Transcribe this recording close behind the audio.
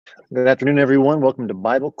Good afternoon, everyone. Welcome to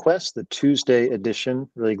Bible Quest, the Tuesday edition.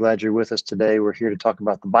 Really glad you're with us today. We're here to talk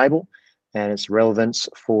about the Bible and its relevance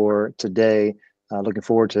for today. Looking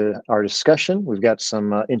forward to our discussion. We've got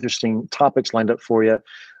some interesting topics lined up for you.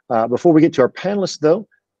 Before we get to our panelists, though,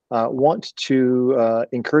 want to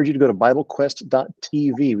encourage you to go to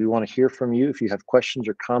BibleQuest.tv. We want to hear from you if you have questions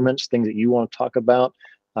or comments, things that you want to talk about.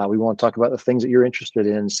 We want to talk about the things that you're interested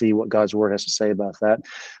in, see what God's Word has to say about that.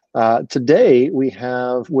 Today we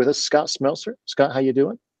have with us Scott Smeltzer. Scott, how you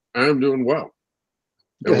doing? I'm doing well.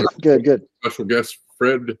 Good, good. Special guest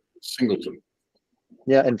Fred Singleton.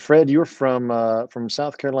 Yeah, and Fred, you're from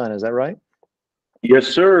South Carolina, is that right? Yes,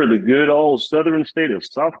 sir. The good old southern state of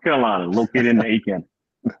South Carolina, located in Aiken.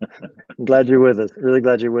 I'm glad you're with us. Really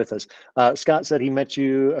glad you're with us. Scott said he met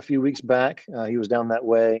you a few weeks back. He was down that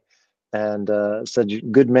way and said,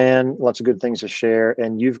 good man, lots of good things to share.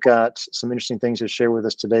 And you've got some interesting things to share with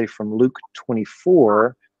us today from Luke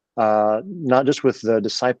 24, not just with the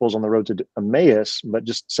disciples on the road to Emmaus, but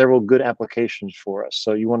just several good applications for us.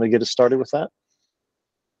 So you want to get us started with that?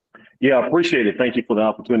 Yeah, I appreciate it. Thank you for the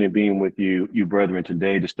opportunity of being with you brethren,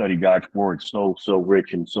 today to study God's word. So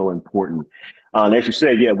rich and so important. And as you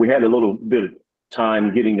said, yeah, we had a little bit of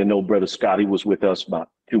time getting to know Brother Scott. He was with us about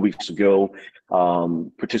 2 weeks ago,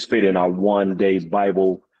 participated in our one-day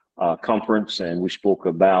Bible conference, and we spoke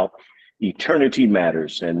about eternity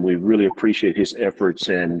matters. And we really appreciate his efforts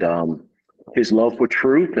and his love for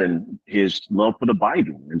truth and his love for the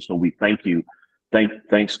Bible. And so we thank you.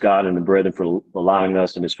 Thanks God and the brethren for allowing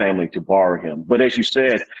us and his family to borrow him. But as you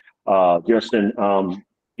said, Justin,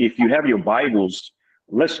 if you have your Bibles,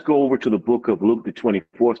 let's go over to the book of Luke, the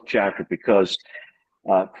 24th chapter, because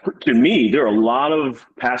to me, there are a lot of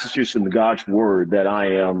passages in God's word that I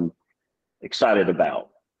am excited about.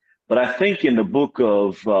 But I think in the book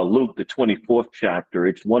of Luke, the 24th chapter,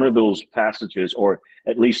 it's one of those passages, or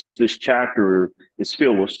at least this chapter is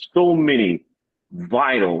filled with so many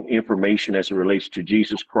vital information as it relates to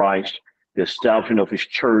Jesus Christ, the establishment of his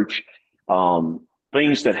church,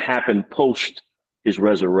 things that happened post his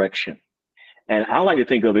resurrection. And I like to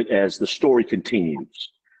think of it as the story continues,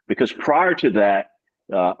 because prior to that,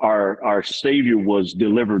 our Savior was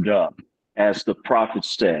delivered up, as the prophet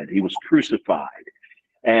said. He was crucified.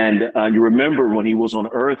 And you remember when he was on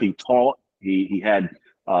earth, he taught, he had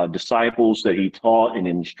disciples that he taught and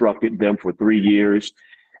instructed them for 3 years.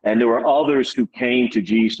 And there were others who came to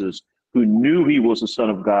Jesus who knew he was the Son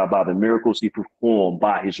of God by the miracles he performed,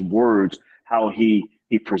 by his words, how he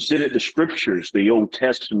presented the scriptures, the Old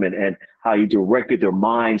Testament, and how he directed their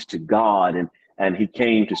minds to God, and he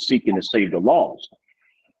came to seek and to save the lost.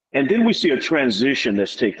 And then we see a transition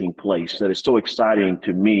that's taking place that is so exciting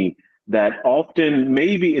to me that often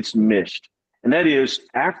maybe it's missed. And that is,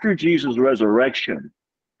 after Jesus' resurrection,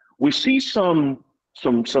 we see some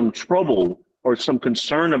trouble or some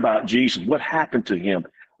concern about Jesus. What happened to him?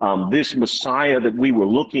 This Messiah that we were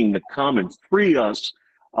looking to come and free us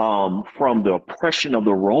from the oppression of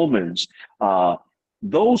the Romans.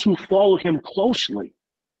 Those who follow him closely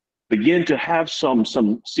begin to have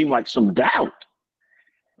seem like some doubt.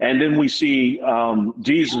 And then we see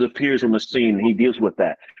Jesus appears on the scene and he deals with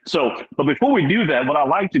that. So, but before we do that, what I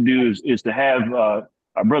like to do is to have our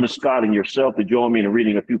brother Scott and yourself to join me in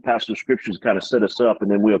reading a few passages of scriptures to kind of set us up, and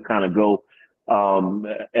then we'll kind of go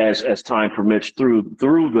as time permits through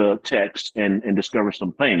the text and discover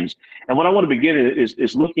some things. And what I want to begin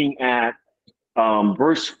is looking at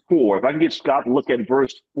verse 4. If I can get Scott to look at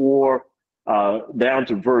verse 4 down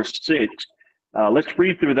to verse 6. Let's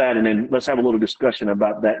read through that, and then let's have a little discussion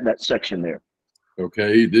about that section there.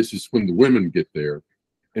 Okay, this is when the women get there.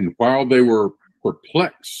 And while they were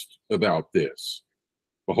perplexed about this,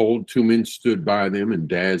 behold, 2 men stood by them in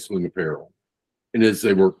dazzling apparel. And as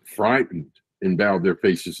they were frightened and bowed their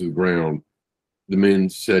faces to the ground, the men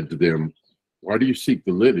said to them, why do you seek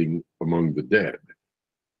the living among the dead?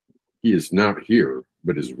 He is not here,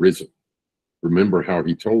 but is risen. Remember how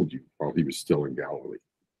he told you while he was still in Galilee.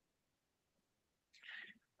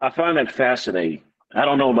 I find that fascinating. I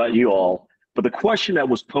don't know about you all, but the question that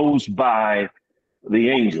was posed by the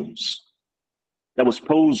angels, that was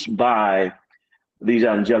posed by these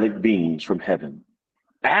angelic beings from heaven,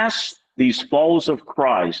 asked these followers of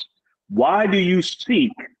Christ, why do you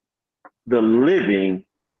seek the living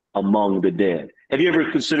among the dead? Have you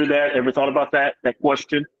ever considered that, ever thought about that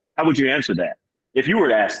question? How would you answer that if you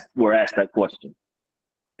were asked that question?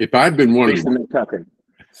 If I'd been one of them,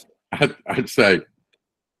 I'd say,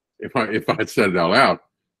 if I'd said it out loud,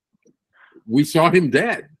 we saw him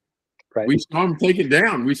dead. Right. We saw him taken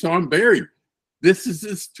down. We saw him buried. This is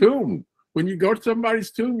his tomb. When you go to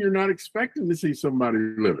somebody's tomb, you're not expecting to see somebody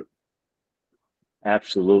living.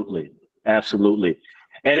 Absolutely. Absolutely.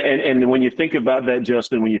 And when you think about that,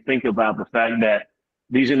 Justin, when you think about the fact that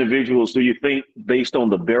these individuals, do you think based on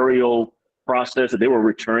the burial process that they were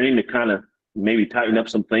returning to kind of maybe tighten up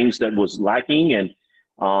some things that was lacking? And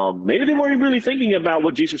maybe they weren't really thinking about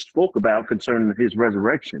what Jesus spoke about concerning his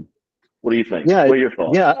resurrection. What do you think? Yeah, What are your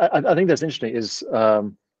thoughts? yeah. I think that's interesting. Is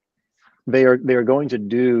they are going to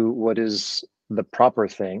do what is the proper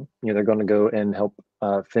thing. They're going to go and help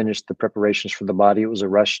finish the preparations for the body. It was a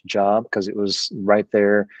rush job because it was right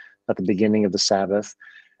there at the beginning of the Sabbath,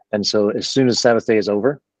 and so as soon as Sabbath day is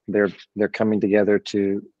over, they're coming together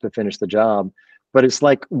to finish the job. But it's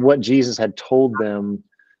like what Jesus had told them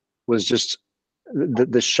was just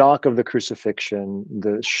the shock of the crucifixion,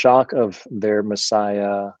 the shock of their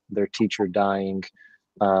Messiah, their teacher dying,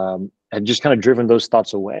 had just kind of driven those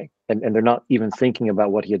thoughts away. And they're not even thinking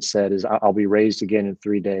about what he had said is, I'll be raised again in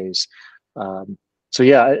 3 days. So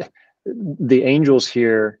yeah, the angels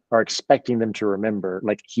here are expecting them to remember,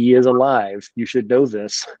 like, he is alive. You should know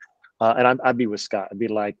this. And I'd be with Scott. I'd be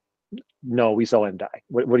like, no, we saw him die.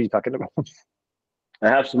 What are you talking about?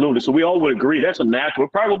 Absolutely. So we all would agree that's a natural,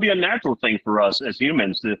 probably be a natural thing for us as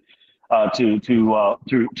humans to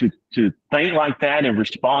think like that and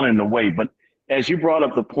respond in a way. But as you brought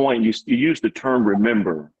up the point, you used the term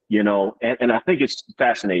remember, and I think it's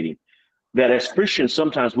fascinating that as Christians,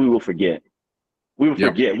 sometimes we will forget. We will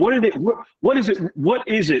Yep. forget. What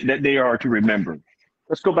is it that they are to remember?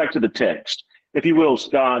 Let's go back to the text. If you will,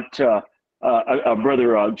 Scott,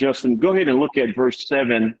 brother Justin, go ahead and look at verse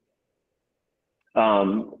 7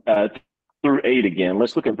 through 8 again.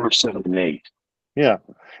 Let's look at verse 7 and 8. Yeah.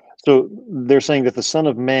 So they're saying that the Son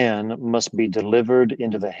of Man must be delivered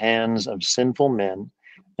into the hands of sinful men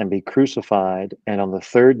and be crucified, and on the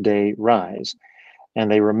third day rise.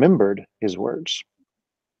 And they remembered his words.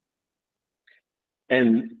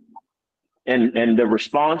 And the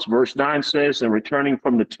response, verse 9 says, and returning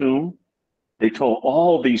from the tomb, they told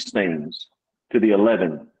all these things to the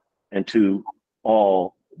 11 and to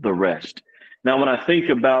all the rest. Now, when I think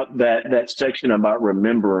about that section about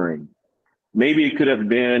remembering, maybe it could have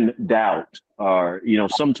been doubt, or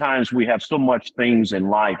sometimes we have so much things in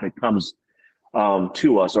life that comes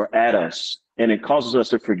to us or at us, and it causes us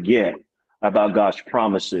to forget about God's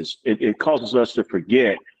promises. It causes us to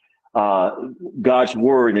forget God's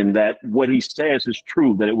word, and that what he says is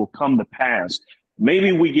true, that it will come to pass.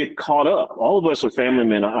 Maybe we get caught up. All of us are family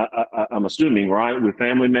men. I'm assuming, right? We're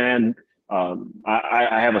family men.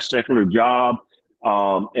 I have a secular job,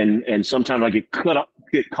 and sometimes I get caught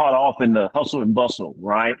off in the hustle and bustle,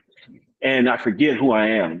 right? And I forget who I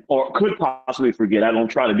am, or could possibly forget. I don't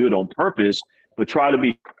try to do it on purpose, but try to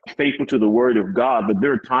be faithful to the word of God. But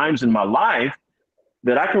there are times in my life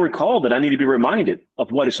that I can recall that I need to be reminded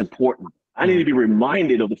of what is important. I need to be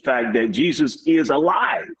reminded of the fact that Jesus is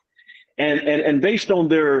alive. And based on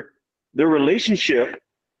their relationship,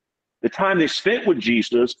 the time they spent with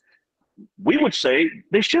Jesus, we would say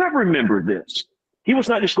they should have remembered this. He was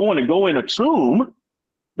not just going to go in a tomb.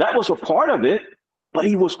 That was a part of it, but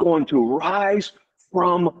he was going to rise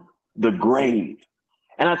from the grave.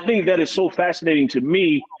 And I think that is so fascinating to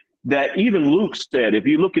me that even Luke said, if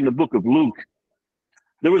you look in the book of Luke,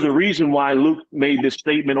 there was a reason why Luke made this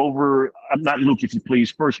statement over, not Luke, if you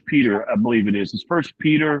please, First Peter, I believe it is. It's First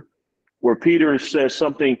Peter, where Peter says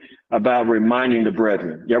something about reminding the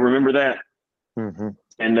brethren. Y'all remember that? Mm-hmm.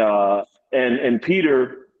 And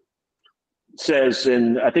Peter says,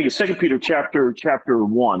 and I think it's Second Peter chapter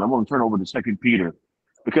 1. I'm going to turn over to Second Peter,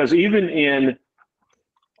 because even in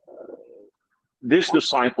this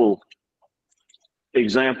disciple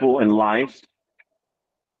example in life,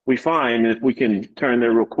 we find, if we can turn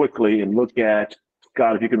there real quickly and look at,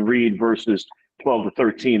 God, if you can read verses 12 to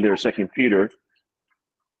 13 there, Second Peter.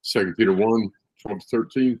 2 Peter 1, 12 to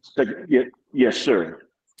 13. Yes, sir.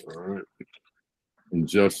 All right. And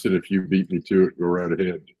Justin, if you beat me to it, go right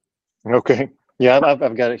ahead. Okay. Yeah,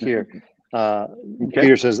 I've got it here. Okay.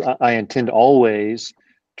 Peter says, I intend always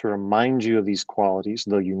to remind you of these qualities,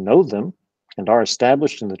 though you know them and are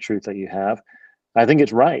established in the truth that you have. I think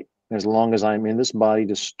it's right, as long as I'm in this body,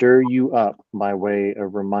 to stir you up by way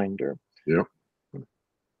of reminder. Yeah.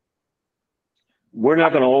 We're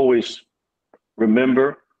not going to always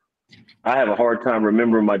remember. I have a hard time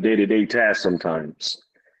remembering my day-to-day tasks sometimes.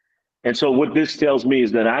 And so what this tells me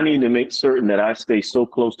is that I need to make certain that I stay so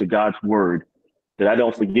close to God's word that I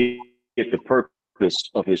don't forget the purpose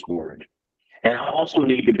of his word. And I also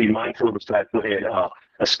need to be mindful of the fact, go ahead,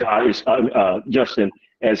 Scott, Justin,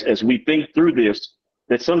 as we think through this,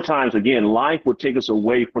 that sometimes, again, life will take us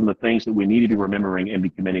away from the things that we need to be remembering and be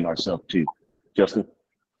committing ourselves to. Justin?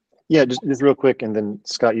 Yeah, just real quick, and then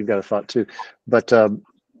Scott, you've got a thought too. But I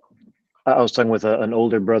was talking with an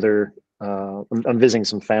older brother. I'm visiting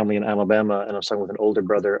some family in Alabama, and I was talking with an older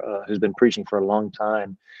brother who's been preaching for a long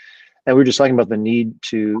time, and we were just talking about the need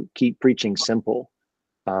to keep preaching simple.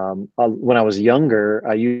 When I was younger,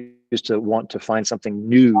 I used to want to find something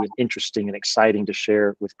new and interesting and exciting to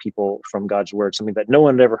share with people from God's word, something that no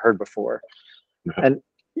one had ever heard before. And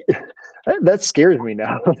that scares me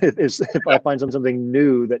now. If I find something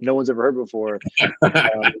new that no one's ever heard before,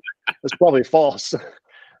 that's probably false.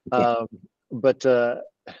 But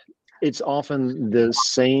it's often the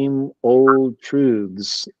same old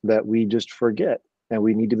truths that we just forget, and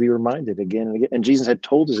we need to be reminded again and again. And Jesus had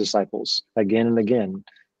told his disciples again and again,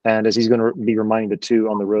 and as he's going to be reminding the two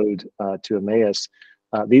on the road to Emmaus,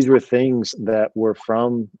 these were things that were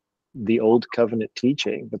from the old covenant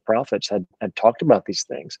teaching. The prophets had talked about these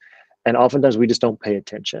things, and oftentimes we just don't pay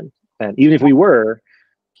attention. And even if we were,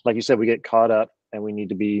 like you said, we get caught up and we need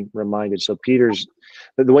to be reminded. So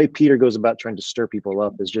the way Peter goes about trying to stir people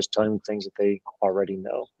up is just telling them things that they already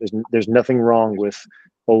know. There's nothing wrong with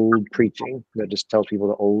old preaching that just tells people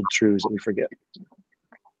the old truths that we forget.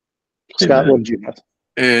 Scott, what did you have?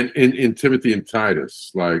 And in Timothy and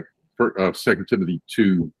Titus, like 2 Timothy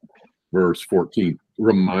 2, verse 14,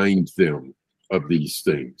 remind them of these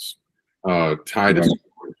things. Titus,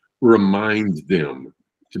 remind them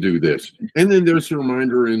to do this. And then there's a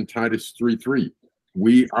reminder in Titus 3:3.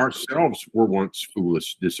 We ourselves were once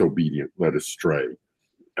foolish, disobedient, led astray.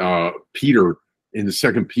 Peter, in the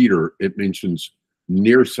 2 Peter, it mentions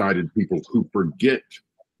nearsighted people who forget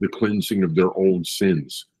the cleansing of their old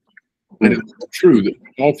sins. And it's true that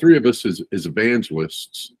all three of us as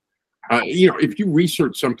evangelists, if you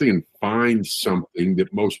research something and find something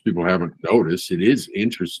that most people haven't noticed, it is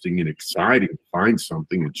interesting and exciting to find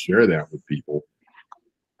something and share that with people.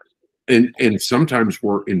 And sometimes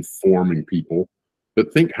we're informing people,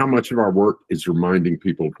 but think how much of our work is reminding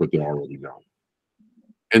people of what they already know.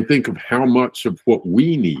 And think of how much of what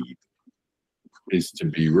we need is to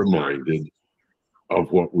be reminded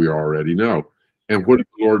of what we already know. And what did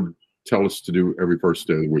the Lord tell us to do every first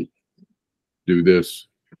day of the week? Do this.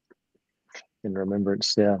 In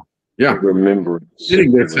remembrance, yeah. Yeah. Remembrance.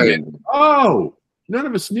 Sitting there saying, oh, none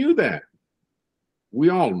of us knew that. We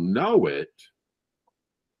all know it.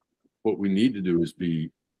 What we need to do is be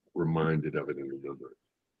reminded of it and remember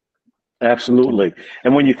it. Absolutely.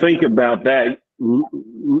 And when you think about that,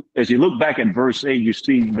 as you look back at verse 8, you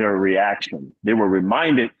see their reaction. They were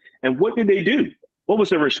reminded. And what did they do? What was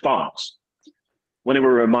their response when they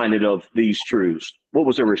were reminded of these truths? What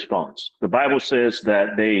was their response? The Bible says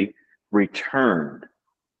that they returned.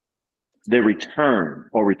 They returned,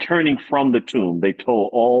 or returning from the tomb, they told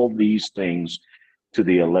all these things to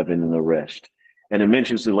the 11 and the rest. And it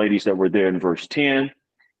mentions the ladies that were there in verse 10.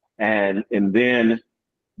 And then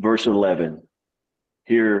verse 11.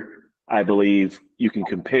 Here, I believe you can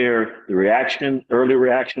compare the early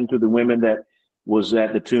reaction to the women that was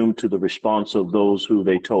at the tomb to the response of those who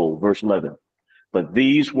they told. Verse 11. But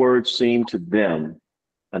these words seemed to them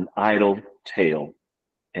an idle tale,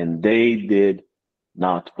 and they did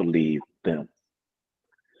not believe them.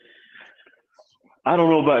 I don't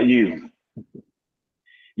know about you.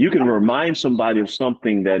 You can remind somebody of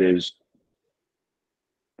something that is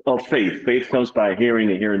of faith. Faith comes by hearing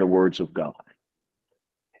and hearing the words of God.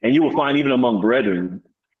 And you will find even among brethren,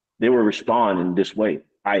 they will respond in this way,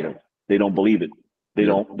 idle. They don't believe it. They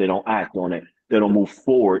don't act on it. They don't move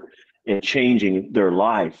forward in changing their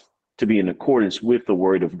life to be in accordance with the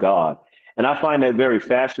word of God. And I find that very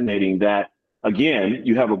fascinating that, again,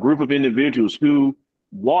 you have a group of individuals who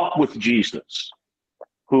walk with Jesus,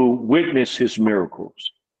 who witnessed his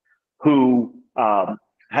miracles, who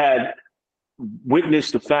had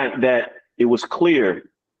witnessed the fact that it was clear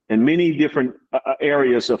in many different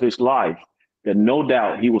areas of his life that no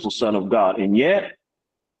doubt he was the Son of God. And yet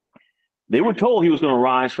they were told he was going to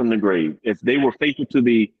rise from the grave. If they were faithful to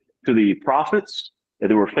the prophets, if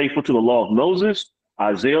they were faithful to the law of Moses,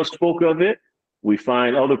 Isaiah spoke of it. We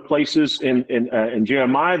find other places in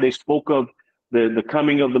Jeremiah, they spoke of the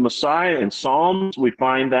coming of the Messiah. In Psalms, we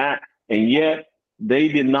find that, and yet they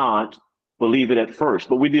did not believe it at first.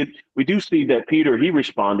 But we do see that Peter, he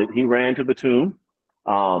responded. He ran to the tomb,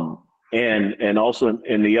 and also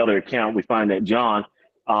in the other account, we find that John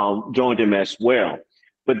joined him as well.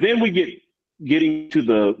 But then we getting to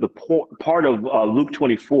the part of Luke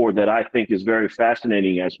 24 that I think is very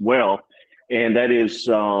fascinating as well, and that is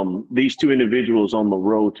these two individuals on the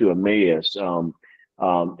road to Emmaus.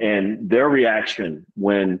 And their reaction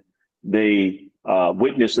when they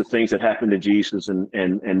witnessed the things that happened to Jesus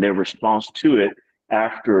and their response to it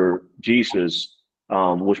after Jesus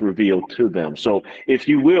was revealed to them. So if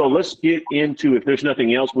you will, let's get into, if there's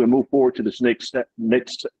nothing else, we'll move forward to this next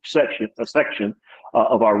section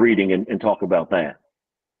of our reading and talk about that.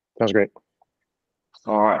 Sounds great.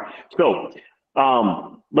 All right. So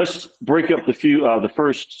let's break up the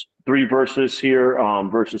first three verses here,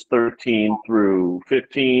 verses 13 through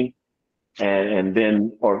 15, and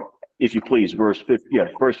then, or if you please, verse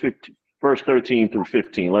 13 through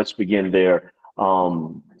 15. Let's begin there,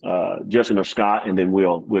 Justin or Scott, and then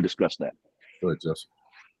we'll discuss that. Go ahead, Justin.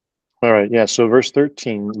 All right. Yeah. So verse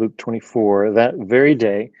 13, Luke 24, that very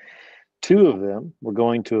day, two of them were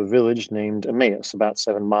going to a village named Emmaus, about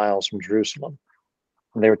 7 miles from Jerusalem.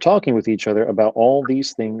 And they were talking with each other about all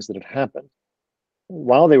these things that had happened.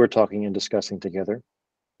 While they were talking and discussing together,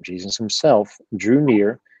 Jesus himself drew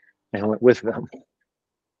near and went with them.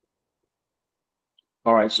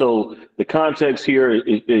 All right. So the context here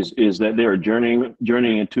is that they are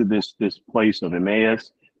journeying into this place of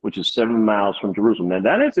Emmaus, which is 7 miles from Jerusalem. Now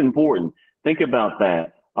that is important. Think about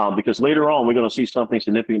that, because later on we're going to see something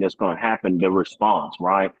significant that's going to happen. The response,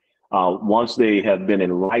 right? Once they have been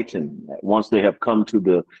enlightened, once they have come to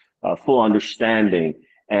the full understanding,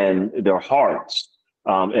 and their hearts,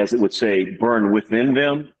 as it would say, burn within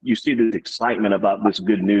them, you see this excitement about this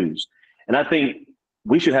good news. And I think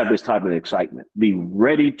we should have this type of excitement. Be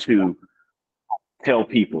ready to tell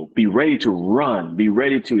people, be ready to run, be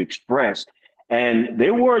ready to express. And they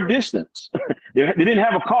were a distance. They didn't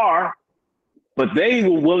have a car, but they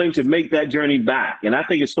were willing to make that journey back. And I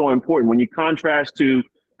think it's so important when you contrast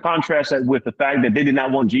that with the fact that they did not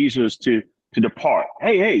want Jesus to depart.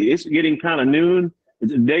 Hey, it's getting kind of noon.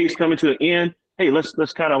 The day's coming to an end. Hey, let's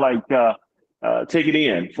kind of like take it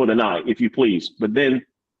in for the night, if you please. But then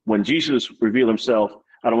when Jesus revealed himself,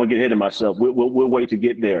 I don't want to get ahead of myself. We'll wait to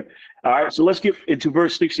get there. All right. So let's get into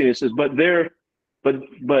verse 16. It says, but they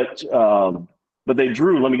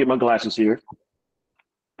drew. Let me get my glasses here.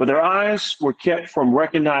 But their eyes were kept from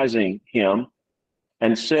recognizing him,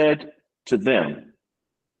 and said to them,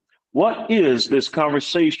 what is this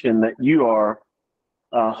conversation that you are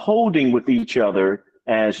holding with each other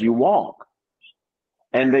as you walk?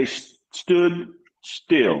 And they stood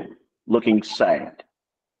still, looking sad.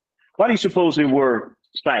 Why do you suppose they were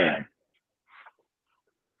sad?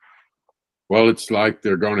 Well, it's like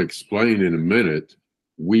they're going to explain in a minute.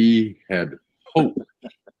 We had hope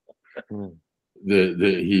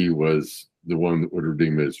that he was the one that would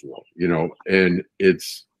redeem Israel, and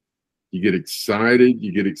you get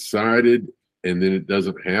excited, and then it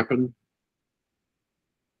doesn't happen.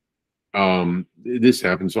 This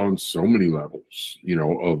happens on so many levels,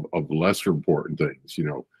 of lesser important things.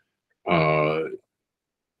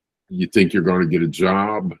 You think you're going to get a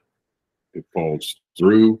job, it falls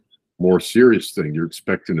through. More serious thing, you're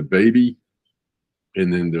expecting a baby,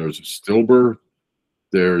 and then there's a stillbirth.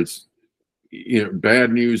 There's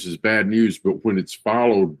bad news is bad news, but when it's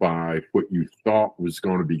followed by what you thought was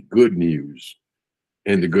going to be good news,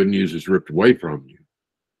 and the good news is ripped away from you,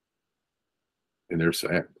 and they're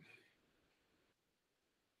sad.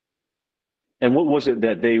 And what was it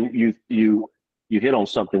that you hit on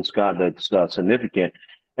something, Scott, that's significant?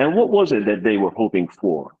 And what was it that they were hoping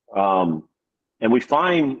for? And we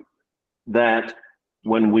find that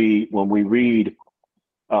when we read,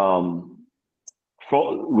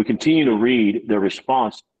 we continue to read their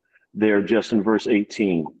response there, just in verse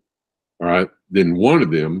 18. All right. Then one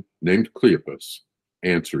of them, named Cleopas,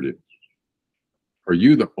 answered it. Are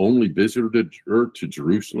you the only visitor to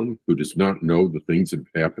Jerusalem who does not know the things that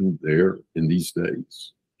have happened there in these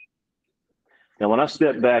days? Now, when I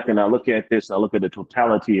step back and I look at this, I look at the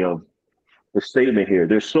totality of the statement here.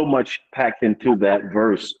 There's so much packed into that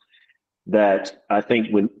verse that I think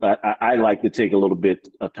I like to take a little bit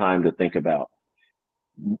of time to think about.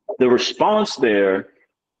 The response there,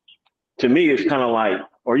 to me, is kind of like,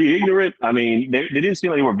 are you ignorant? I mean, they didn't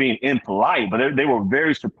seem like they were being impolite, but they were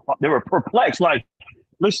they were perplexed. Like,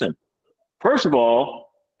 listen, first of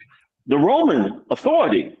all, the Roman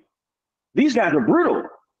authority, these guys are brutal.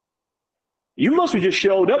 You must have just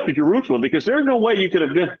showed up to Jerusalem, because there's no way you could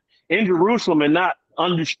have been in Jerusalem and not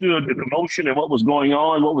understood the commotion and what was going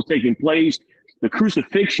on, what was taking place, the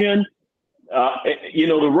crucifixion.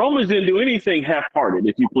 The Romans didn't do anything half-hearted,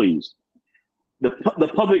 if you please.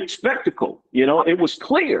 The public spectacle, it was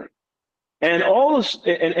clear, and all this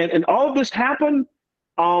and all of this happened.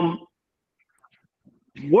 Where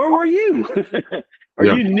were you? Are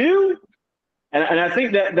you new? And I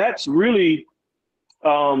think that's really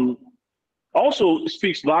also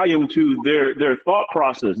speaks volume to their thought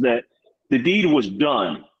process, that the deed was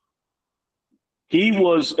done. He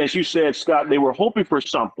was, as you said, Scott, they were hoping for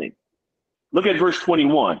something. Look at verse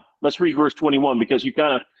 21. Let's read verse 21 because you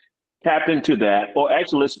kind of tapped into that. Or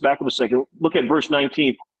actually, let's back up a second. Look at verse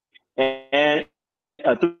 19 and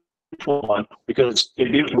 21 because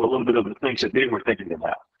it gives you a little bit of the things that they were thinking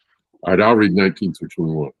about. All right, I'll read 19 through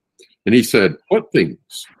 21. And he said, "What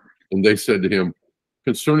things?" And they said to him,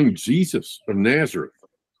 "Concerning Jesus of Nazareth,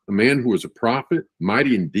 a man who was a prophet,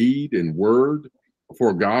 mighty in deed and word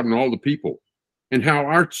before God and all the people, and how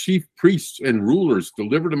our chief priests and rulers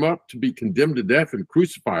delivered him up to be condemned to death and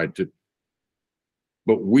crucified to.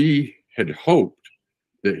 But we had hoped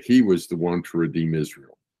that he was the one to redeem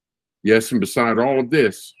Israel. Yes, and beside all of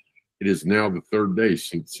this, it is now the third day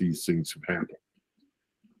since these things have happened."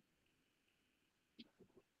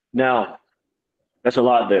 Now, that's a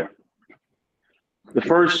lot there. The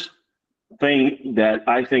first thing that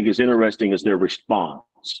I think is interesting is their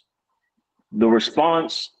response. The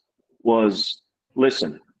response was,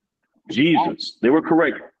 listen, Jesus, they were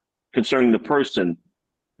correct concerning the person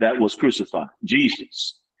that was crucified,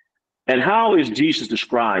 Jesus. And how is Jesus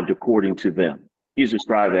described according to them? He's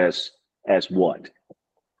described as what?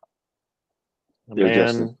 A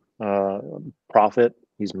man, prophet.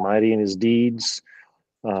 He's mighty in his deeds.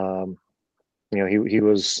 He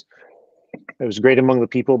was great among the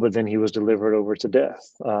people, but then he was delivered over to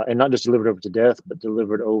death, and not just delivered over to death, but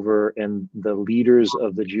delivered over, and the leaders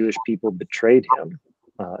of the Jewish people betrayed him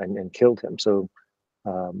and killed him. So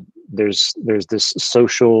there's this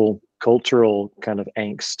social, cultural kind of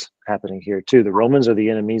angst happening here too. The Romans are the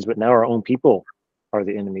enemies, but now our own people are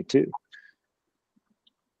the enemy too.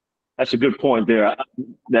 That's a good point there.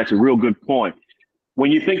 That's a real good point.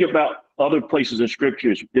 When you think about other places in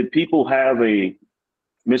scriptures, did people have a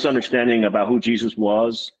misunderstanding about who Jesus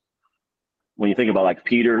was? When you think about like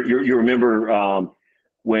Peter, you remember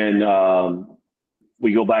when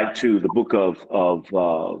we go back to the book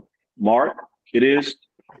of Mark, it is,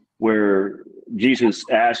 where Jesus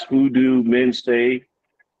asked, "Who do men say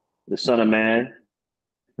the Son of Man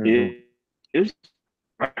is?"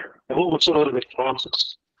 What was some of the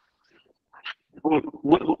responses? What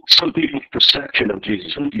some people's perception of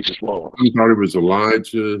Jesus, who Jesus was? Some thought it was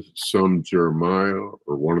Elijah, some Jeremiah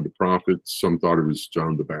or one of the prophets. Some thought it was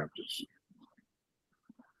John the Baptist.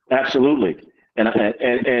 Absolutely,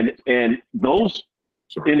 and those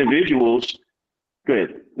individuals. Go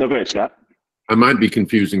ahead, Scott. I might be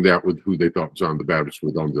confusing that with who they thought John the Baptist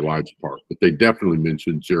was on the Elijah part, but they definitely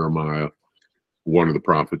mentioned Jeremiah, one of the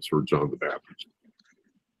prophets, or John the Baptist.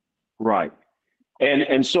 Right,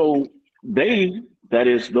 and so they, that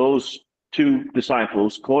is those two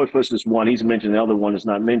disciples, Cleophas is one, he's mentioned, the other one is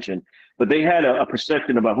not mentioned, but they had a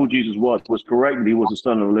perception about who Jesus was correct that he was the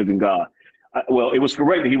Son of the living God. Well, it was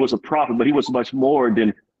correct that he was a prophet, but he was much more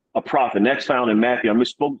than a prophet. And that's found in Matthew. I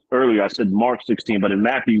misspoke earlier. I said Mark 16, but in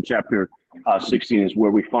Matthew chapter 16 is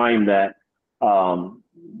where we find that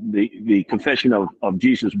the confession of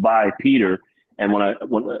Jesus by Peter. And I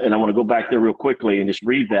want to go back there real quickly and just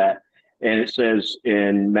read that. And it says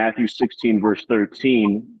in Matthew 16, verse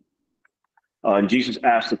 13, Jesus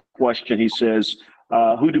asked the question. He says,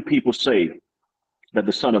 "Who do people say that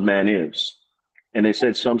the Son of Man is?" And they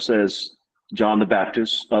said, some says John the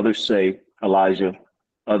Baptist, others say Elijah,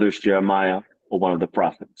 others Jeremiah, or one of the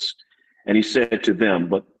prophets. And he said to them,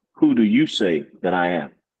 "But who do you say that I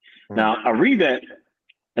am?" Now I read that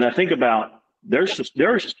and I think about their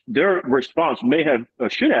response may have or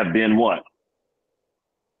should have been what?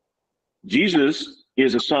 Jesus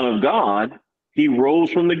is a Son of God. He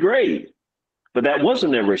rose from the grave. But that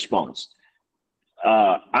wasn't their response.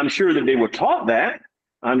 I'm sure that they were taught that.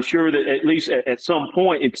 I'm sure that at least at some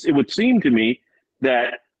point, it would seem to me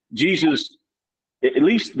that Jesus, at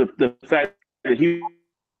least the fact that he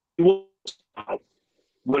was,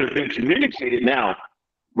 would have been communicated. Now,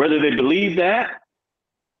 whether they believe that,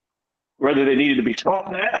 whether they needed to be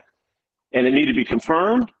taught that, and it needed to be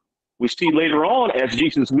confirmed, we see later on as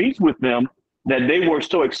Jesus meets with them that they were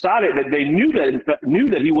so excited that they knew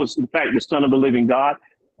that he was in fact the Son of the living God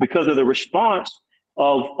because of the response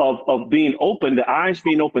of being open, the eyes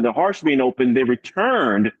being open, the hearts being open. They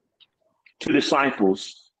returned to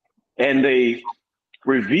disciples and they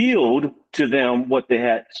revealed to them what they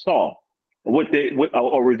had saw,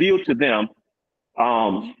 or revealed to them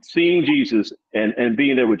seeing Jesus and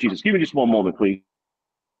being there with Jesus. Give me just one moment, please.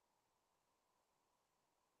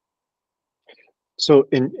 So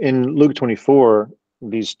in Luke 24,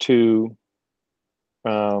 these two,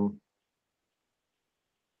 I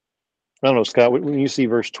don't know, Scott, when you see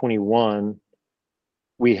verse 21,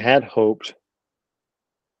 we had hoped.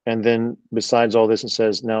 And then besides all this, it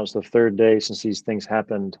says, now it's the third day since these things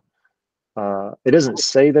happened. It doesn't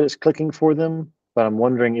say that it's clicking for them, but I'm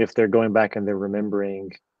wondering if they're going back and they're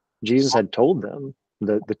remembering Jesus had told them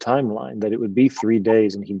the timeline, that it would be 3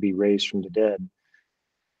 days and he'd be raised from the dead.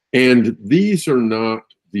 And these are not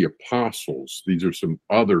the apostles. These are some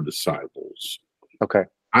other disciples. Okay.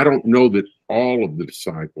 I don't know that all of the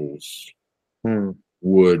disciples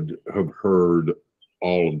would have heard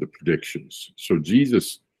all of the predictions. So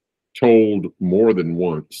Jesus told more than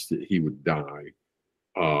once that he would die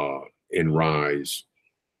and rise.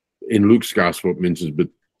 In Luke's gospel, it mentions, but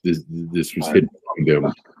this was hidden from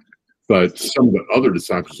them. But some of the other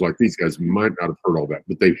disciples, like these guys, might not have heard all that.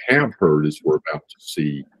 But they have heard, as we're about to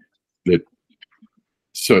see, that.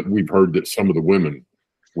 So we've heard that some of the women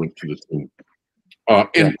went to the tomb.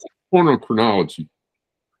 And point on chronology,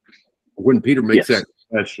 when Peter makes that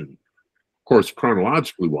confession, of course,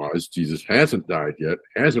 chronologically wise, Jesus hasn't died yet,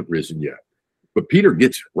 hasn't risen yet. But Peter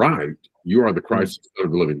gets it right. You are the Christ, the Son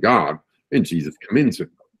of the living God, and Jesus commends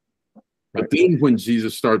him. But then when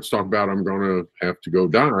Jesus starts talking about, I'm going to have to go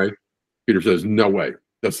die, Peter says, no way,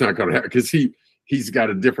 that's not going to happen. Because he's got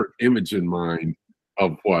a different image in mind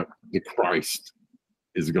of what the Christ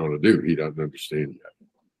is going to do. He doesn't understand yet.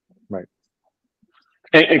 Right.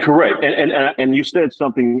 And correct. And you said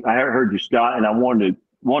something, I heard you, Scott, and I wanted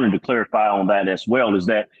to clarify on that as well, is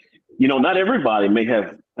that, not everybody may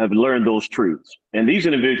have learned those truths. And these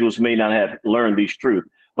individuals may not have learned these truths.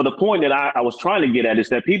 But the point that I was trying to get at is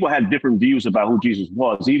that people had different views about who Jesus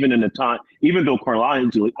was, even in the time, even though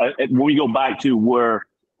chronologically, when we go back to where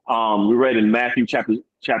we read in Matthew chapter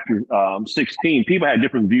 16, people had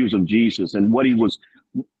different views of Jesus and what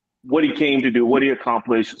he came to do, what he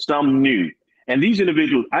accomplished. Some knew. And these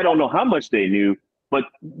individuals, I don't know how much they knew, but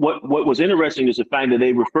what was interesting is the fact that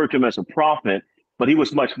they referred to him as a prophet, but he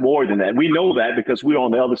was much more than that. We know that because we're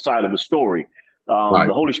on the other side of the story.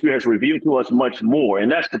 The Holy Spirit has revealed to us much more,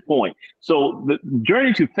 and that's the point. So the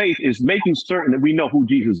journey to faith is making certain that we know who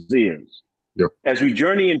Jesus is. Yep. As we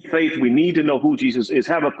journey in faith, we need to know who Jesus is,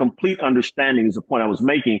 have a complete understanding is the point I was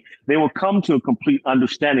making. They will come to a complete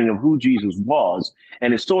understanding of who Jesus was.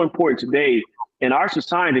 And it's so important today in our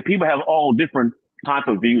society, people have all different type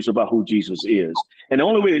of views about who Jesus is. And the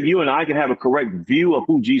only way that you and I can have a correct view of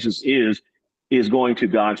who Jesus is going to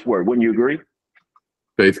God's word. Wouldn't you agree?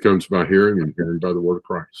 Faith comes by hearing, and hearing by the word of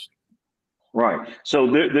Christ. Right.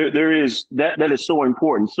 So there is that is so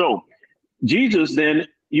important. So Jesus, then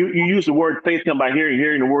you use the word faith come by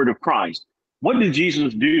hearing the word of Christ. What did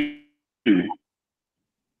Jesus do to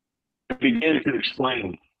begin to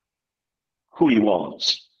explain who he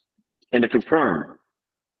was and to confirm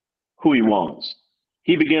who he was?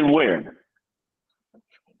 He began where?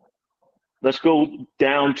 Let's go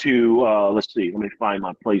down to, let's see, let me find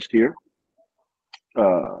my place here.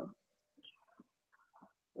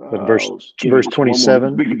 Verse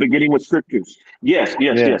 27. Beginning with scriptures. Yes.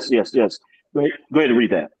 Go ahead and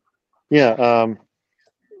read that. Yeah.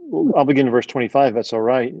 I'll begin in verse 25. That's all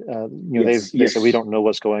right. They said, we don't know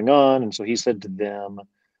what's going on. And so he said to them,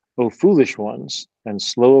 O foolish ones, and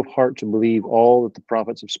slow of heart to believe all that the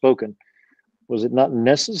prophets have spoken. Was it not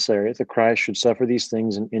necessary that the Christ should suffer these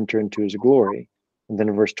things and enter into his glory? And then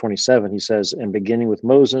in verse 27, he says, and beginning with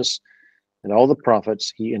Moses and all the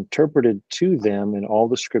prophets, he interpreted to them in all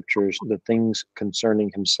the scriptures the things concerning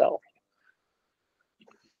himself.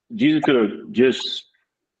 Jesus could have just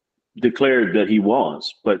declared that he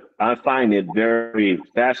was, but I find it very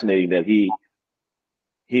fascinating that he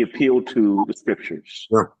appealed to the scriptures.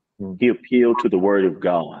 Sure. He appealed to the word of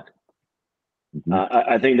God. Mm-hmm.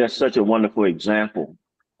 I think that's such a wonderful example.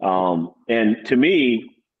 And to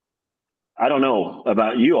me, I don't know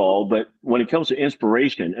about you all, but when it comes to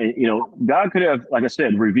inspiration, and God could have, like I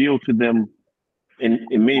said, revealed to them in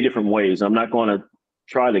many different ways. I'm not going to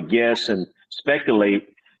try to guess and speculate,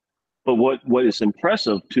 but what is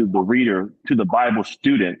impressive to the reader, to the Bible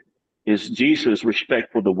student, is Jesus'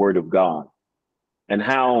 respect for the word of God and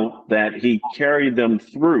how that he carried them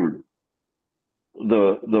through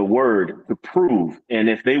the word to prove. And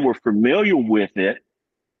if they were familiar with it,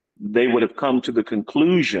 they would have come to the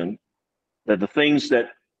conclusion that the things that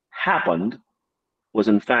happened was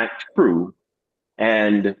in fact true,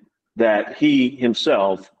 and that he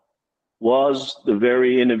himself was the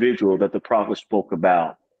very individual that the prophet spoke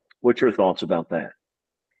about. What's your thoughts about that?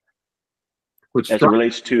 As it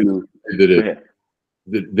relates to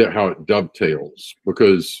how it dovetails,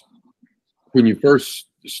 because when you first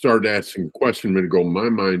started asking the question a minute ago, my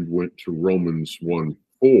mind went to Romans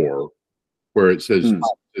 1:4, where it says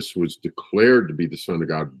this was declared to be the Son of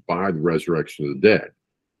God by the resurrection of the dead.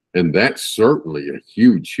 And that's certainly a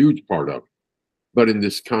huge, huge part of it. But in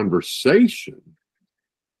this conversation,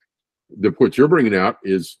 what you're bringing out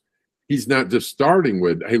is he's not just starting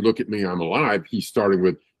with, hey, look at me, I'm alive. He's starting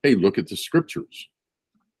with, hey, look at the scriptures.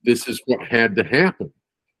 this is what had to happen.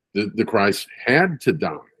 The Christ had to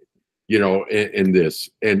die, in this,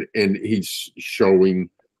 and he's showing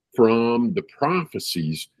from the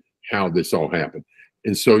prophecies how this all happened.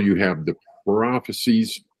 And so you have the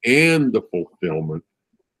prophecies and the fulfillment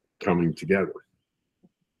coming together.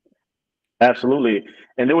 Absolutely.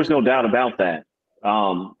 And there was no doubt about that,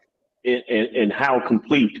 and how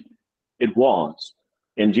complete it was.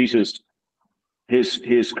 And Jesus,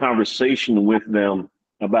 his conversation with them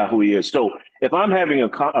about who he is. So if I'm having a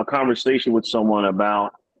conversation with someone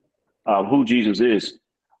about who Jesus is,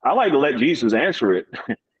 I like to let Jesus answer it.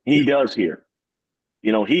 He does here.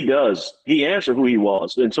 He does. He answered who he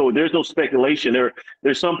was. And so there's no speculation.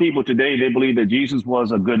 There's some people today, they believe that Jesus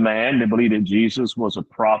was a good man. They believe that Jesus was a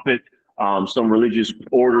prophet. Some religious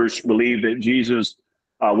orders believe that Jesus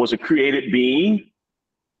was a created being,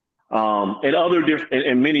 and other different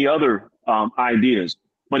and many other ideas.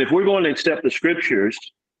 But if we're going to accept the scriptures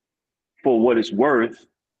for what it's worth,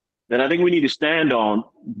 then I think we need to stand on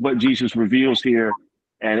what Jesus reveals here.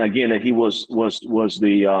 And again, that he was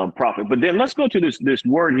the prophet. But then let's go to this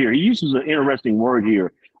word here. He uses an interesting word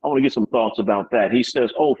here. I want to get some thoughts about that. He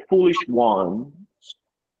says, "Oh, foolish ones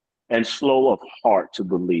and slow of heart to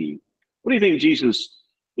believe." What do you think Jesus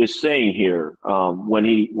is saying here when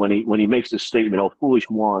he makes this statement? "Oh, foolish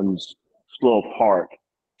ones, slow of heart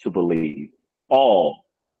to believe. All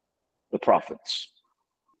the prophets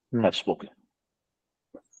have spoken."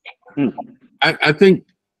 I think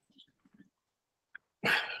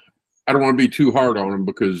I don't want to be too hard on him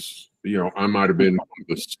because I might have been one of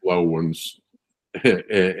the slow ones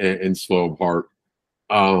and slow of heart.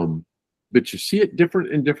 But you see it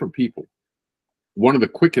different in different people. One of the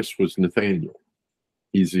quickest was Nathaniel.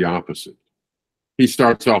 He's the opposite. He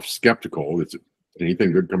starts off skeptical. Is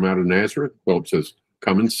anything good come out of Nazareth? Well, it says,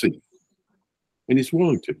 "Come and see." And he's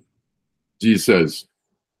willing to. Jesus says,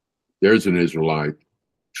 "There's an Israelite,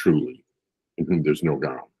 truly, in whom there's no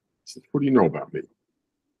God." He says, "What do you know about me?"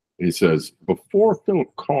 And he says, "Before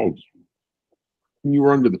Philip called you, when you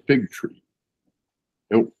were under the fig tree."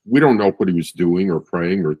 And we don't know what he was doing or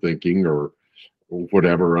praying or thinking or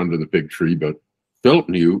whatever under the fig tree, but Philip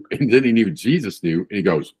knew, and then he knew Jesus knew, and he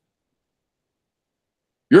goes,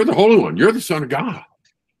 "You're the Holy One. You're the Son of God."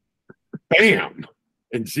 Bam!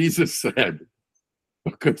 And Jesus said,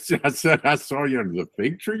 "Because I said I saw you under the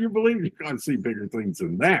fig tree, you believe? You can't see bigger things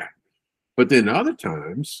than that." But then other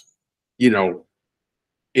times,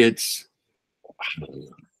 it's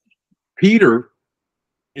Peter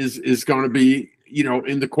is going to be,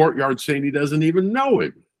 in the courtyard saying he doesn't even know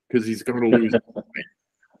him because he's going to lose.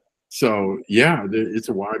 So yeah, it's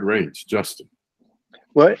a wide range, Justin.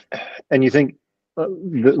 Well, and you think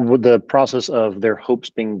the process of their hopes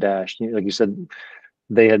being dashed, like you said,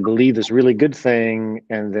 they had believed this really good thing,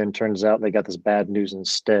 and then turns out they got this bad news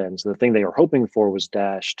instead. So the thing they were hoping for was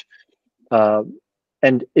dashed.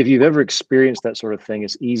 And if you've ever experienced that sort of thing,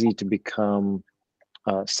 it's easy to become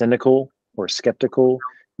cynical or skeptical.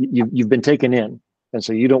 You've been taken in, and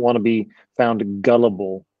so you don't want to be found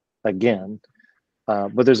gullible again.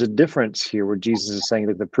 But there's a difference here where Jesus is saying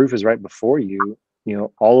that the proof is right before you.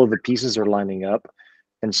 All of the pieces are lining up,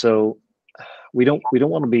 and so we don't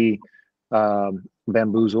want to be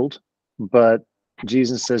bamboozled. But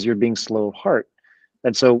Jesus says you're being slow of heart,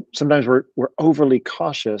 and so sometimes we're overly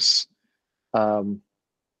cautious.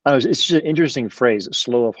 It's just an interesting phrase,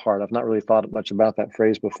 "slow of heart." I've not really thought much about that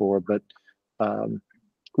phrase before, but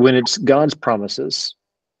when it's God's promises,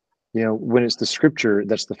 when it's the scripture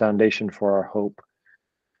that's the foundation for our hope,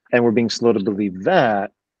 and we're being slow to believe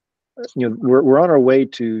that, we're on our way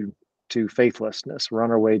to faithlessness. We're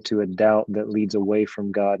on our way to a doubt that leads away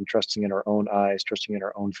from God and trusting in our own eyes, trusting in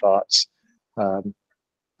our own thoughts. I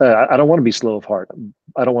don't want to be slow of heart.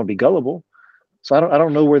 I don't want to be gullible. So I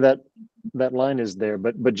don't know where that line is there,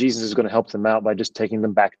 but Jesus is going to help them out by just taking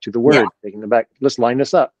them back to the word, taking them back. Let's line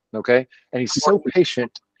this up, okay? And he's so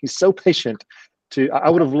patient. He's so patient. I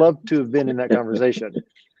would have loved to have been in that conversation.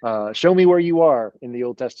 Show me where you are in the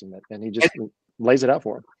Old Testament, and he just lays it out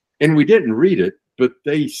for him. And we didn't read it, but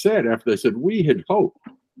they said, after they said, "We had hoped,"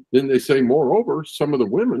 then they say, "Moreover, some of the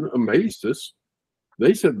women amazed us.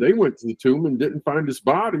 They said they went to the tomb and didn't find his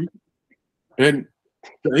body, and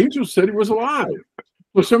the angel said he was alive."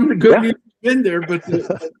 Well, some of the good news has been there, but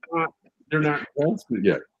they're not grasping it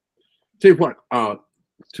yet. Tell you what,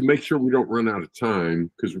 to make sure we don't run out of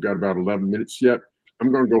time, because we've got about 11 minutes yet,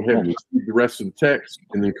 I'm going to go ahead and read the rest of the text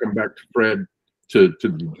and then come back to Fred to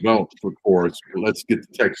develop for us. Let's get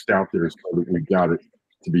the text out there so that we've got it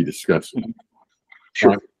to be discussed.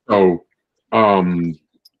 Sure. So,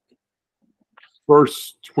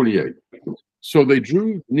 verse 28. So they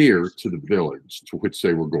drew near to the village to which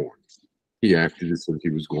they were going. He acted as if he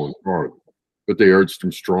was going farther, but they urged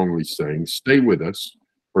him strongly, saying, "Stay with us,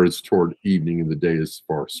 for it's toward evening and the day is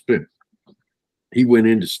far spent." He went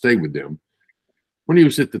in to stay with them. When he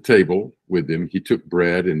was at the table with them, he took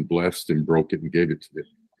bread and blessed and broke it and gave it to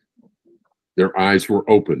them. Their eyes were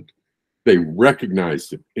opened. They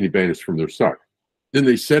recognized him, and he vanished from their sight. Then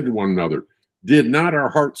they said to one another, "Did not our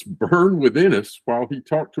hearts burn within us while he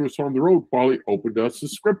talked to us on the road, while he opened us the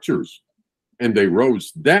scriptures?" And they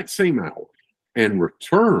rose that same hour and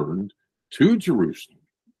returned to Jerusalem.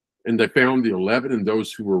 And they found the 11 and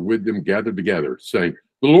those who were with them gathered together, saying,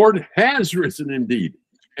 "The Lord has risen indeed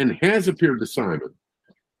and has appeared to Simon."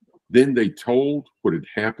 Then they told what had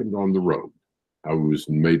happened on the road, how it was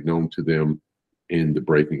made known to them in the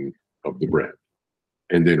breaking of the bread.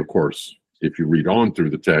 And then, of course, if you read on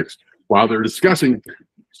through the text, while they're discussing,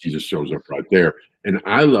 Jesus shows up right there. And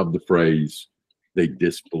I love the phrase, they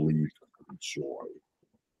disbelieved with joy.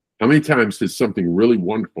 How many times has something really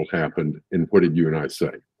wonderful happened, and what did you and I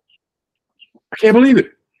say? I can't believe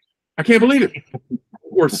it. I can't believe it.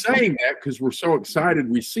 We're saying that because we're so excited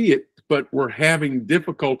we see it, but we're having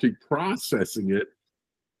difficulty processing it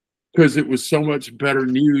because it was so much better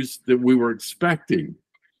news than we were expecting.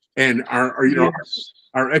 And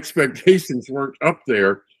our expectations weren't up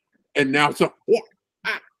there. And now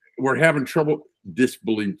we're having trouble.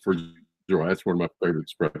 Disbelief for joy. That's one of my favorite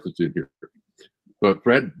expressions in here. But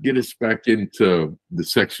Fred, get us back into the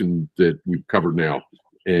section that we've covered now,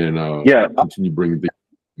 and continue bringing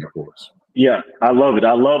things for us. Yeah, I love it.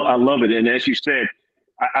 I love it. And as you said,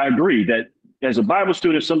 I agree that as a Bible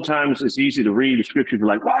student, sometimes it's easy to read the scriptures. You're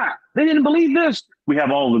like, wow, they didn't believe this. We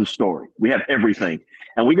have all of the story. We have everything.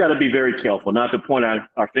 And we got to be very careful not to point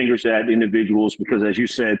our fingers at individuals, because as you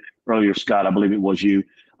said earlier, Scott, I believe it was you,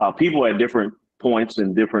 people at different points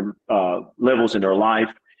and different levels in their life.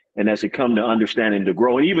 And as they come to understand and to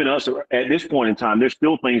grow, and even us at this point in time, there's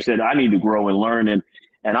still things that I need to grow and learn. And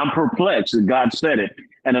I'm perplexed that God said it.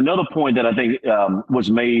 And another point that I think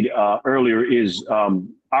was made earlier is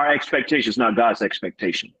our expectation is not God's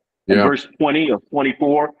expectation. In verse 20 of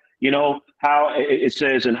 24, you know, how it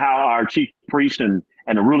says, and how our chief priests and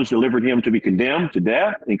the rulers delivered him to be condemned to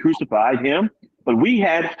death and crucified him. But we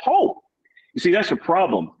had hope. You see, that's the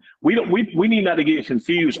problem. We need not to get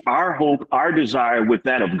confused our hope, our desire with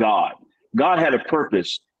that of God. God had a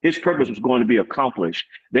purpose. His purpose was going to be accomplished.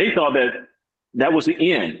 They thought that was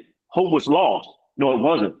the end. Hope was lost. No, it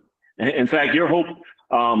wasn't. In fact, your hope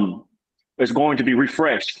is going to be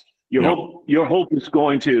refreshed. Your hope is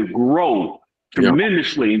going to grow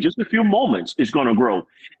tremendously. In just a few moments, it's going to grow.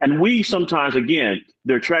 And we sometimes, again,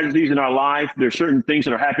 there are tragedies in our life. There are certain things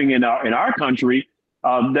that are happening in our country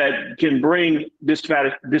that can bring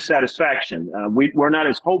dissatisfaction. We're not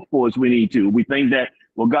as hopeful as we need to. We think that,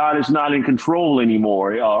 well, God is not in control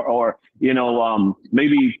anymore, or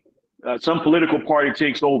maybe some political party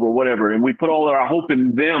takes over, whatever, and we put all of our hope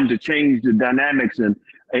in them to change the dynamics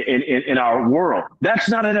in our world. That's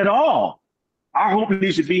not it at all. Our hope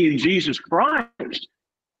needs to be in Jesus Christ,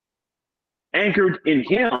 anchored in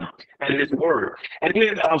Him and His Word. And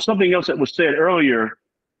then something else that was said earlier,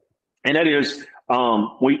 and that is,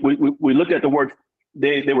 we looked at the word,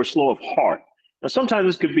 they were slow of heart. Now, sometimes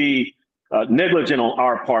this could be negligent on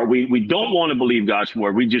our part. We don't want to believe God's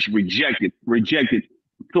word. We just reject it,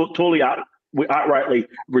 totally we outrightly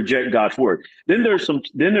reject God's word. Then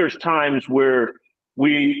there's times where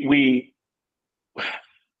we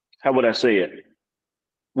how would I say it?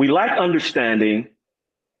 We lack understanding,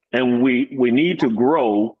 and we need to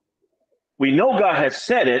grow. We know God has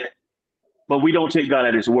said it, but we don't take God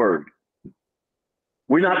at His word.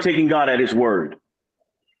 We're not taking God at His word.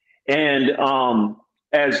 And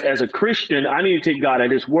as a Christian, I need to take God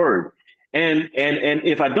at His word. And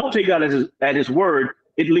if I don't take God at His word,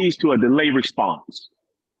 it leads to a delayed response.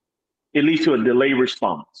 It leads to a delayed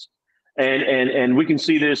response. And we can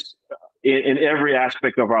see this in every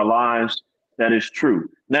aspect of our lives. That is true.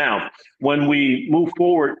 Now, when we move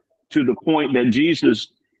forward to the point that Jesus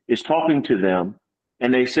is talking to them,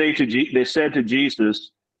 and they said to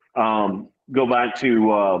Jesus, go back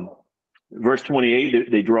to verse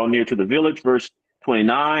 28, they draw near to the village. Verse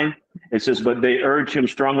 29, it says, but they urge him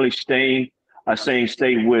strongly, saying,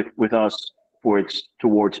 stay with us, for it's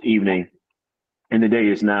towards evening, and the day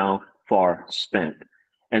is now far spent.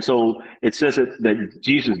 And so it says that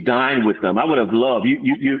Jesus dined with them. I would have loved,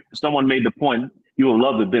 someone made the point, you would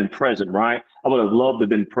love to have been present, right? I would have loved to have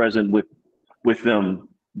been present with them,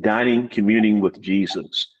 dining, communing with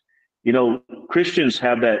Jesus. You know, Christians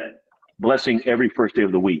have that blessing every first day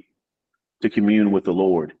of the week to commune with the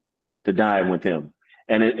Lord, to dine with Him.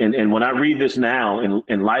 And when I read this now,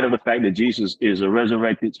 in light of the fact that Jesus is a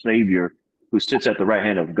resurrected Savior who sits at the right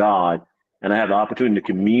hand of God, and I have the opportunity to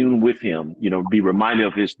commune with him, be reminded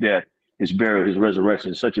of his death, his burial, his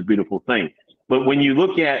resurrection, is such a beautiful thing. But when you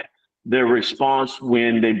look at their response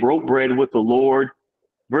when they broke bread with the Lord,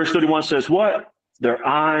 verse 31 says what? Their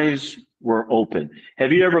eyes were open.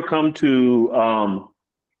 Have you ever come to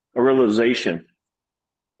a realization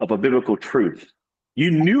of a biblical truth?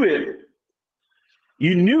 You knew it.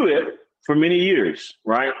 You knew it for many years,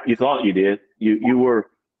 right? You thought you did. You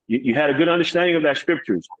had a good understanding of that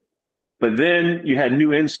scriptures, but then you had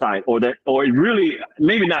new insight, or really,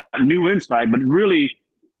 maybe not new insight, but really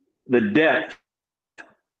the depth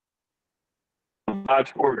of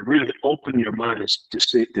God's word really opened your minds to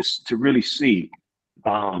see this, to really see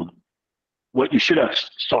what you should have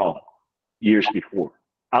saw years before.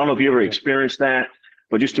 I don't know if you ever experienced that,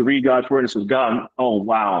 but just to read God's word and says, God, oh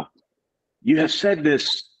wow, you have said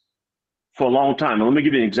this for a long time. And let me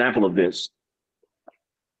give you an example of this.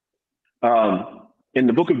 In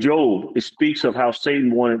the book of Job, it speaks of how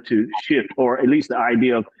Satan wanted to shift, or at least the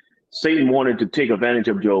idea of Satan wanted to take advantage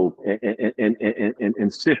of Job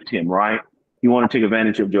and sift him, right? He wanted to take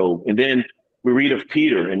advantage of Job. And then we read of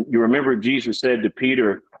Peter, and you remember Jesus said to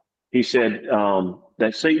Peter, he said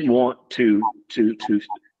that Satan want to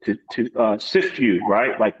sift you,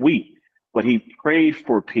 right, like wheat. But he prayed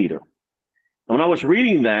for Peter. And when I was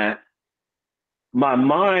reading that, my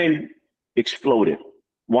mind exploded.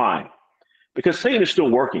 Why? Because Satan is still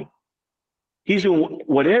working. He's doing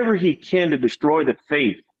whatever he can to destroy the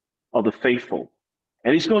faith of the faithful.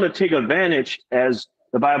 And he's going to take advantage, as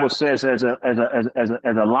the Bible says, as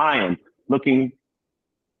a lion looking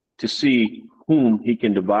to see whom he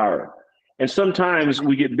can devour. And sometimes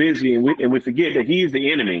we get busy and we forget that he's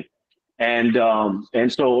the enemy. And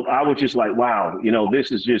so I was just like, wow,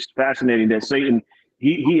 this is just fascinating that Satan,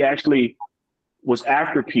 he actually was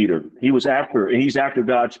after Peter. He's after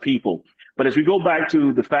God's people. But as we go back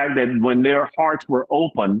to the fact that when their hearts were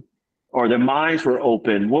open or their minds were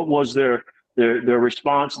open, what was their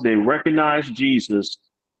response? They recognized Jesus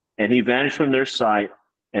and he vanished from their sight.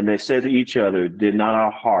 And they said to each other, did not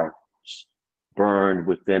our hearts burn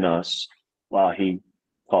within us while he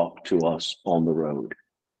talked to us on the road?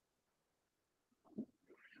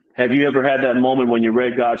 Have you ever had that moment when you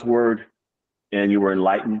read God's word and you were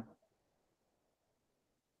enlightened?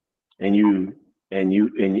 And you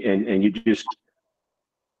just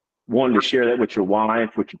wanted to share that with your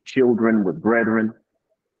wife, with your children, with brethren.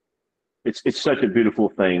 It's such a beautiful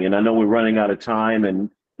thing. And I know we're running out of time.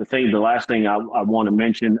 And the last thing I want to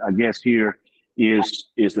mention, I guess, here is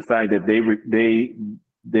the fact that they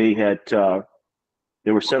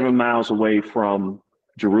were 7 miles away from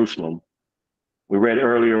Jerusalem. We read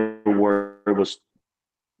earlier where it was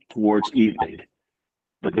towards evening,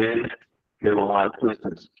 but then there were a lot of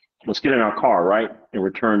places. Let's get in our car, right, and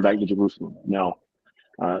return back to Jerusalem. Now,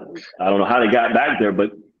 I don't know how they got back there,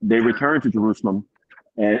 but they returned to Jerusalem,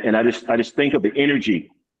 and I just think of the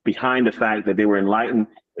energy behind the fact that they were enlightened,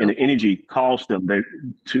 and the energy caused them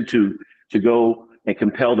to go and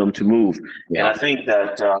compel them to move. Yeah. And I think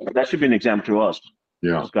that that should be an example to us.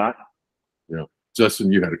 Yeah, Scott. Yeah,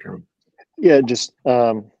 Justin, you had a comment. Yeah, just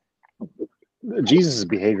Jesus'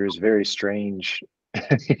 behavior is very strange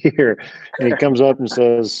here. And he comes up and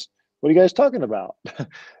says, what are you guys talking about? And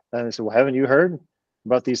I said, well, haven't you heard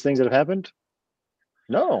about these things that have happened?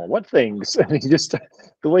 No, what things? And he just,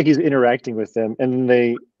 the way he's interacting with them,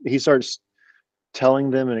 and he starts telling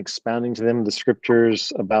them and expounding to them the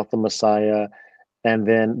scriptures about the Messiah. And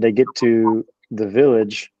then they get to the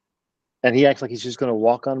village and he acts like he's just going to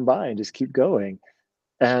walk on by and just keep going.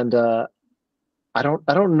 And I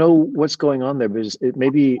don't know what's going on there, but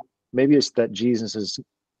maybe it's that Jesus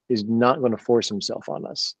is not going to force himself on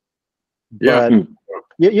us. Yeah. But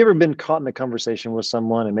you ever been caught in a conversation with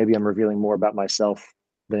someone, and maybe I'm revealing more about myself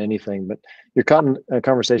than anything, but you're caught in a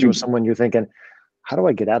conversation with someone, you're thinking, how do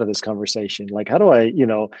I get out of this conversation? Like, how do I,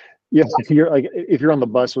 if you're like, if you're on the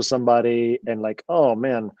bus with somebody and like, oh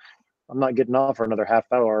man, I'm not getting off for another half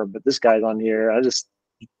hour, but this guy's on here,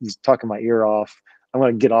 he's talking my ear off. I'm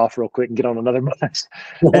going to get off real quick and get on another bus.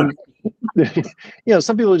 And,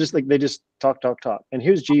 some people just like, they just talk. And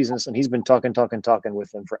here's Jesus, and he's been talking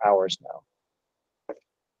with them for hours now.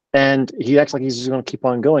 And he acts like he's just going to keep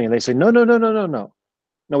on going. And they say, no,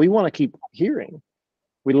 we want to keep hearing.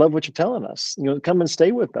 We love what you're telling us. Come and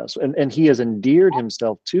stay with us. And he has endeared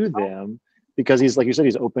himself to them because he's, like you said,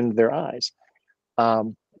 he's opened their eyes. I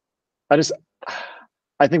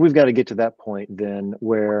think we've got to get to that point then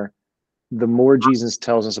where the more Jesus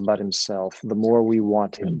tells us about himself, the more we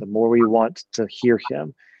want him, the more we want to hear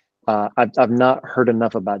him. I've not heard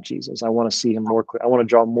enough about Jesus. I want to see him more. I want to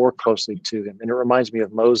draw more closely to him. And it reminds me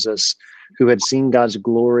of Moses, who had seen God's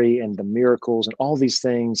glory and the miracles and all these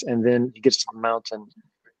things. And then he gets to the mountain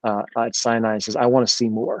at Sinai and says, I want to see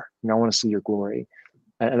more. I want to see your glory.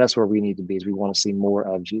 And that's where we need to be, is we want to see more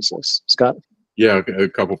of Jesus. Scott? Yeah, a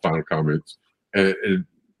couple final comments. A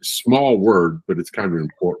small word, but it's kind of an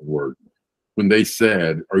important word. When they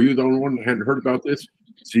said, are you the only one that hadn't heard about this?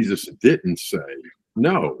 Jesus didn't say,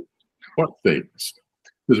 no. What things?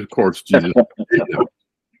 Because, of course, Jesus did know.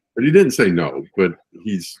 But he didn't say no, but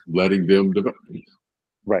he's letting them develop.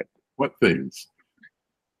 Right. What things?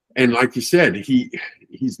 And like you said,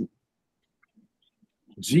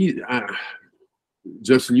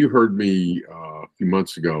 Justin, you heard me a few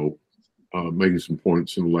months ago making some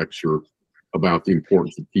points in a lecture about the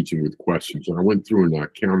importance of teaching with questions. And I went through and I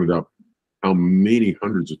counted up how many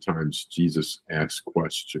hundreds of times Jesus asked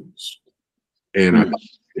questions. And I think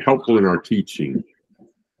it's helpful in our teaching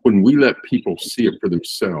when we let people see it for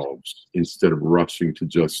themselves instead of rushing to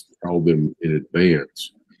just tell them in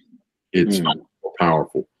advance. It's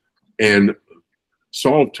powerful. And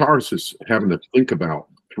Saul of Tarsus having to think about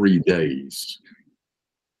 3 days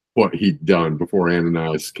what he'd done before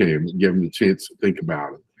Ananias came, give him the chance to think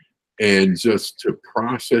about it and just to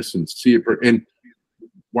process and see it. And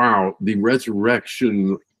wow, the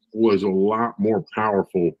resurrection was a lot more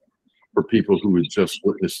powerful for people who had just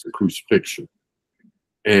witnessed the crucifixion.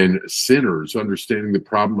 And sinners understanding the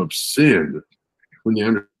problem of sin, when they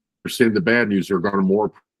understand the bad news, they're going to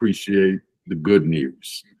more appreciate the good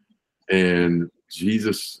news. And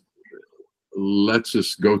Jesus lets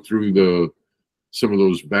us go through some of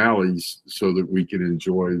those valleys so that we can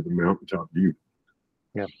enjoy the mountaintop view.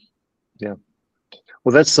 Yeah.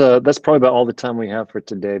 Well, that's probably about all the time we have for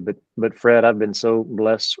today. But Fred, I've been so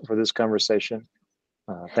blessed for this conversation.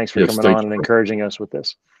 Thanks for coming on and encouraging us with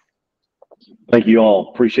this. Thank you all.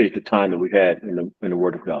 Appreciate the time that we had in the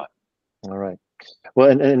Word of God. All right. Well,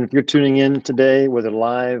 and if you're tuning in today, whether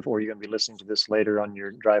live or you're going to be listening to this later on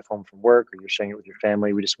your drive home from work or you're sharing it with your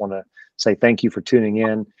family, we just want to say thank you for tuning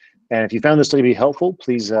in. And if you found this to be helpful,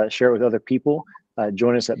 please share it with other people.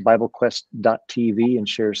 Join us at BibleQuest.tv and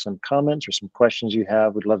share some comments or some questions you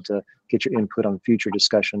have. We'd love to get your input on future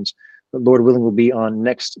discussions. But Lord willing, we'll be on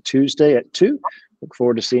next Tuesday at 2. Look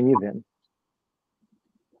forward to seeing you then.